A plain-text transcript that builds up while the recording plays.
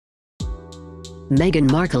Meghan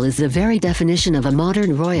Markle is the very definition of a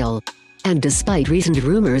modern royal. And despite recent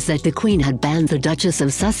rumors that the Queen had banned the Duchess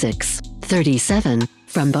of Sussex, 37,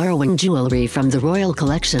 from borrowing jewelry from the royal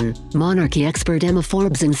collection, monarchy expert Emma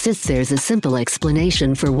Forbes insists there's a simple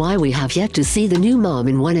explanation for why we have yet to see the new mom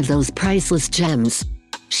in one of those priceless gems.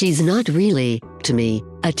 "She's not really, to me,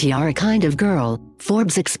 a tiara kind of girl,"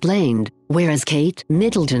 Forbes explained, whereas Kate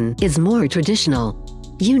Middleton is more traditional.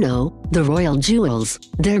 "You know, the royal jewels,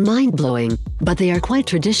 they're mind-blowing, but they are quite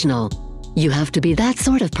traditional. You have to be that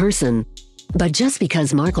sort of person." But just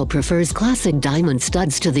because Markle prefers classic diamond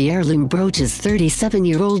studs to the heirloom brooches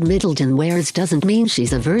 37-year-old Middleton wears doesn't mean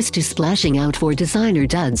she's averse to splashing out for designer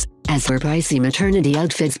duds, as her pricey maternity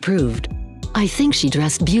outfits proved. "I think she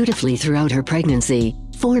dressed beautifully throughout her pregnancy,"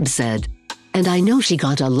 Forbes said. "And I know she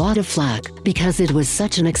got a lot of flack because it was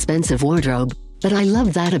such an expensive wardrobe, but I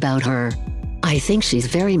love that about her. I think she's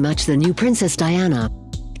very much the new Princess Diana.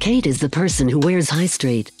 Kate is the person who wears high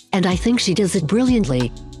street, and I think she does it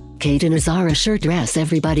brilliantly. Kate in a Zara shirt dress,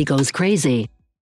 everybody goes crazy."